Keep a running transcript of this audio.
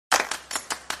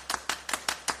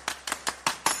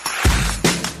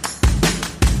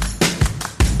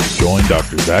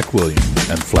Dr. Zach Williams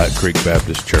and Flat Creek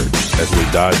Baptist Church as we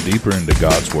dive deeper into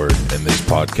God's Word in this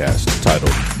podcast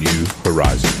titled New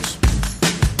Horizons.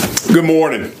 Good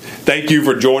morning. Thank you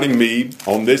for joining me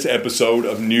on this episode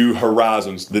of New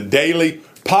Horizons, the daily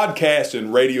podcast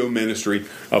and radio ministry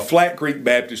of Flat Creek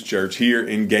Baptist Church here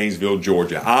in Gainesville,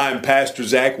 Georgia. I'm Pastor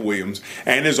Zach Williams,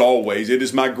 and as always, it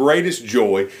is my greatest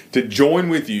joy to join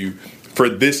with you for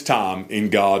this time in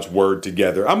God's Word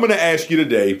together. I'm going to ask you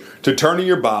today to turn in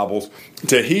your Bibles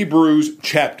to Hebrews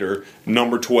chapter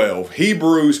number 12.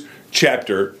 Hebrews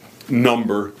chapter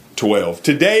number 12.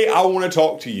 Today I want to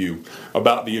talk to you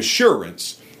about the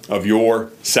assurance of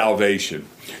your salvation.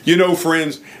 You know,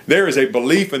 friends, there is a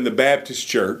belief in the Baptist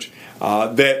church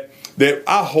that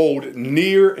I hold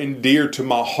near and dear to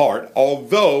my heart,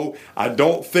 although I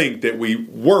don't think that we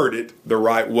word it the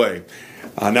right way.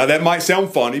 Now that might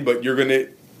sound funny, but you're going to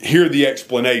hear the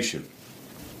explanation.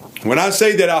 When I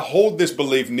say that I hold this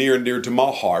belief near and dear to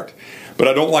my heart, but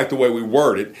I don't like the way we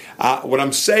word it, what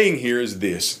I'm saying here is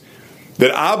this,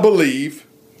 that I believe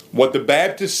what the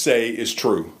Baptists say is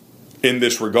true in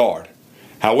this regard.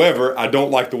 However, I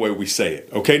don't like the way we say it.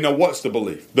 Okay, now what's the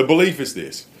belief? The belief is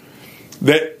this,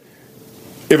 that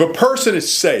if a person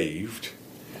is saved,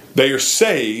 they are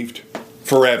saved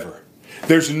forever.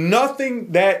 There's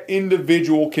nothing that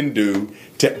individual can do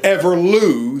to ever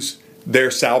lose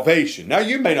their salvation. Now,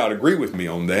 you may not agree with me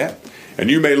on that. And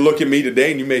you may look at me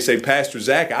today and you may say, Pastor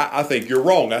Zach, I think you're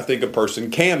wrong. I think a person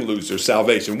can lose their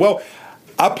salvation. Well,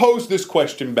 I pose this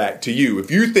question back to you. If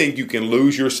you think you can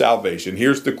lose your salvation,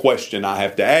 here's the question I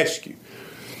have to ask you.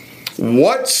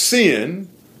 What sin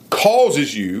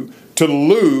causes you to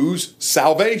lose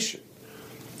salvation?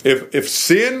 If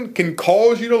sin can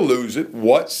cause you to lose it,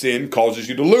 what sin causes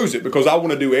you to lose it? Because I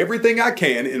want to do everything I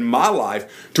can in my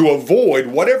life to avoid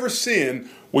whatever sin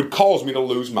would cause me to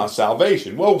lose my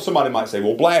salvation. Well, somebody might say,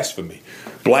 well, blasphemy.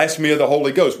 Blasphemy of the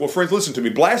Holy Ghost. Well, friends, listen to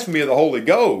me. Blasphemy of the Holy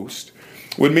Ghost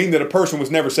would mean that a person was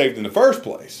never saved in the first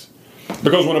place.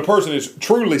 Because when a person is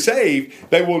truly saved,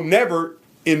 they will never,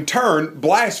 in turn,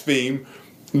 blaspheme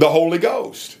the Holy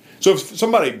Ghost. So if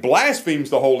somebody blasphemes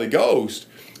the Holy Ghost,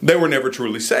 they were never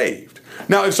truly saved.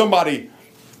 Now, if somebody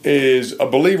is a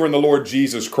believer in the Lord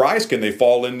Jesus Christ, can they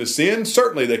fall into sin?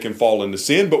 Certainly they can fall into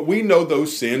sin, but we know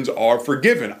those sins are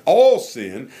forgiven. All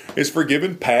sin is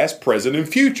forgiven past, present, and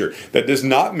future. That does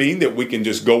not mean that we can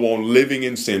just go on living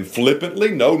in sin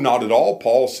flippantly. No, not at all.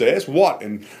 Paul says, what?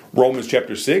 In Romans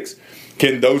chapter 6,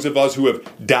 can those of us who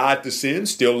have died to sin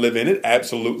still live in it?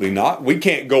 Absolutely not. We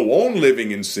can't go on living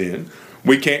in sin.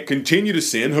 We can't continue to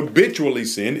sin, habitually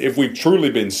sin, if we've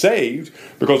truly been saved,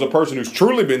 because a person who's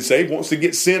truly been saved wants to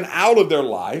get sin out of their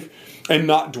life and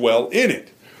not dwell in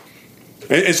it.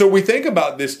 And so we think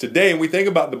about this today, and we think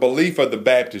about the belief of the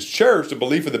Baptist church. The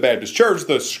belief of the Baptist church,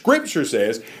 the Scripture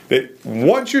says that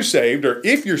once you're saved, or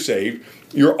if you're saved,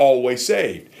 you're always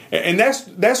saved. And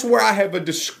that's where I have a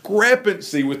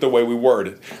discrepancy with the way we word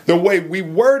it. The way we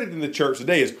word it in the church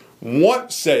today is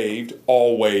once saved,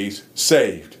 always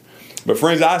saved. But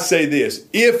friends, I say this,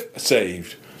 if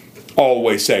saved,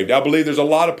 always saved. I believe there's a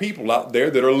lot of people out there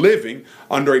that are living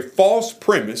under a false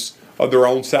premise of their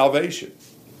own salvation.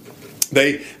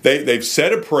 They've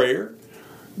said a prayer,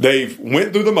 they've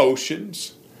went through the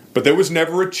motions, but there was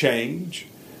never a change.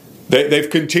 They've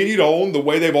continued on the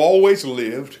way they've always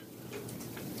lived,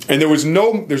 and there's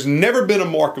never been a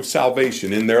mark of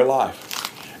salvation in their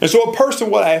life. And so a person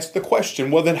will ask the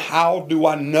question, well then how do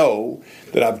I know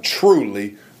that I've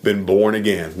truly been born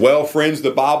again? Well, friends, the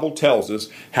Bible tells us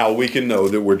how we can know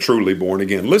that we're truly born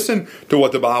again. Listen to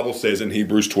what the Bible says in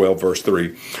Hebrews 12, verse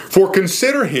 3. For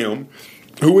consider him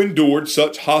who endured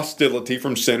such hostility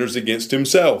from sinners against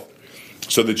himself,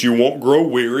 so that you won't grow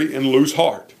weary and lose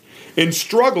heart. In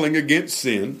struggling against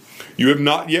sin, you have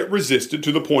not yet resisted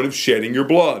to the point of shedding your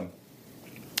blood.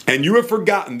 And you have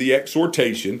forgotten the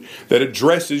exhortation that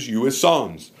addresses you as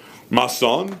sons. My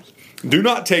sons, do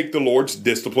not take the Lord's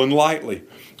discipline lightly,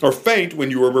 or faint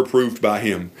when you are reproved by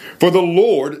him. For the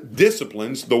Lord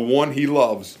disciplines the one he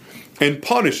loves, and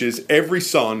punishes every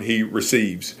son he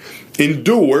receives.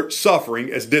 Endure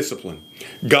suffering as discipline.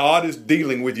 God is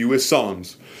dealing with you as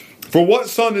sons. For what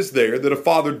son is there that a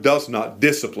father does not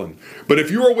discipline? But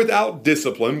if you are without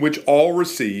discipline, which all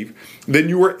receive, then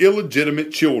you are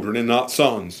illegitimate children and not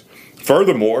sons.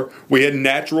 Furthermore, we had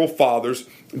natural fathers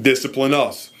discipline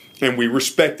us, and we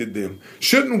respected them.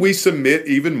 Shouldn't we submit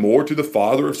even more to the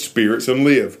Father of spirits and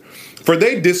live? For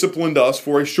they disciplined us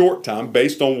for a short time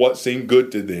based on what seemed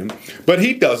good to them, but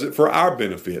He does it for our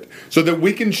benefit, so that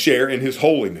we can share in His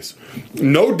holiness.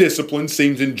 No discipline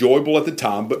seems enjoyable at the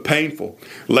time, but painful.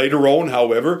 Later on,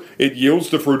 however, it yields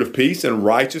the fruit of peace and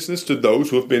righteousness to those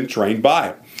who have been trained by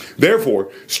it.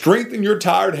 Therefore, strengthen your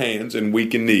tired hands and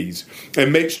weakened knees,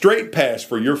 and make straight paths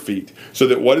for your feet, so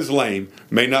that what is lame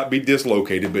may not be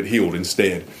dislocated, but healed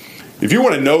instead. If you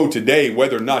want to know today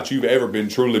whether or not you've ever been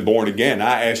truly born again,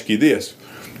 I ask you this.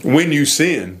 When you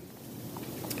sin,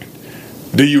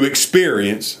 do you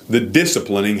experience the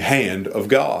disciplining hand of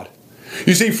God?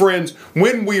 You see, friends,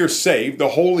 when we are saved, the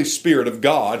Holy Spirit of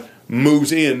God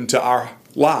moves into our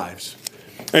lives.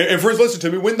 And friends, listen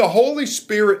to me. When the Holy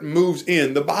Spirit moves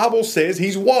in, the Bible says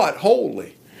He's what?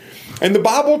 Holy. And the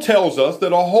Bible tells us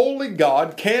that a holy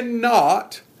God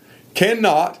cannot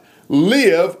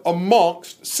live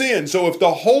amongst sin. So if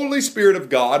the Holy Spirit of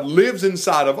God lives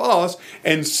inside of us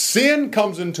and sin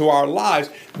comes into our lives,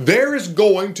 there is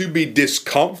going to be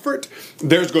discomfort,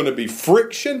 there's going to be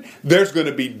friction, there's going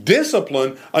to be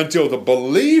discipline until the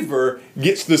believer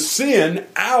gets the sin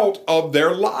out of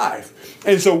their life.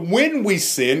 And so when we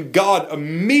sin, God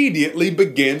immediately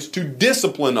begins to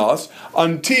discipline us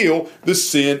until the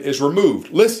sin is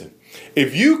removed. Listen,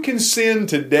 if you can sin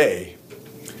today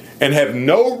and have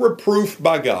no reproof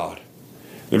by God,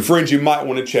 then friends, you might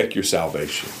want to check your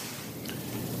salvation.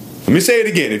 Let me say it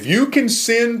again. If you can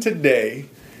sin today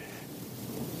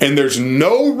and there's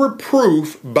no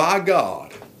reproof by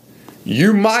God,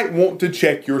 you might want to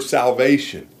check your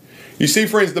salvation. You see,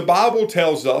 friends, the Bible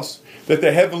tells us that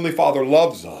the Heavenly Father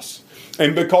loves us.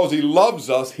 And because He loves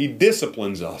us, He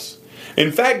disciplines us.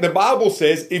 In fact, the Bible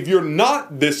says if you're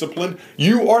not disciplined,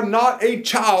 you are not a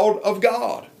child of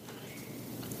God.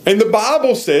 And the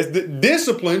Bible says that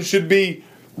discipline should be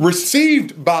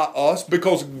received by us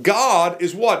because God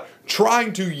is what?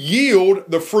 Trying to yield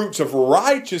the fruits of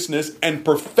righteousness and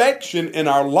perfection in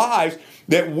our lives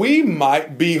that we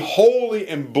might be holy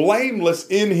and blameless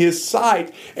in His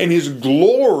sight and His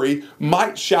glory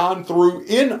might shine through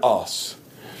in us.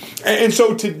 And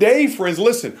so today, friends,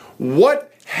 listen, what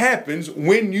happens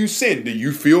when you sin? Do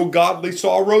you feel godly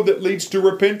sorrow that leads to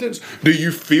repentance? Do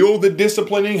you feel the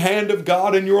disciplining hand of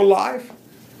God in your life?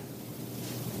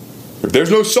 If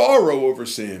there's no sorrow over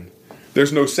sin,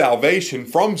 there's no salvation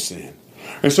from sin.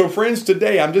 And so, friends,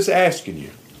 today I'm just asking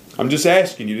you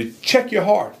to check your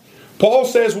heart. Paul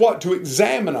says what? To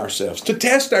examine ourselves, to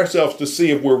test ourselves to see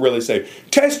if we're really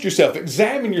saved. Test yourself,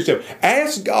 examine yourself.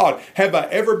 Ask God, have I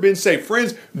ever been saved?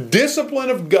 Friends, discipline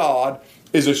of God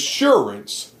is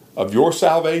assurance of your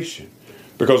salvation.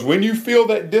 Because when you feel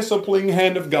that disciplining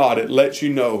hand of God, it lets you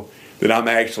know that I'm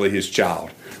actually His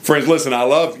child. Friends, listen, I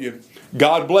love you.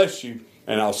 God bless you,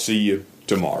 and I'll see you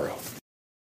tomorrow.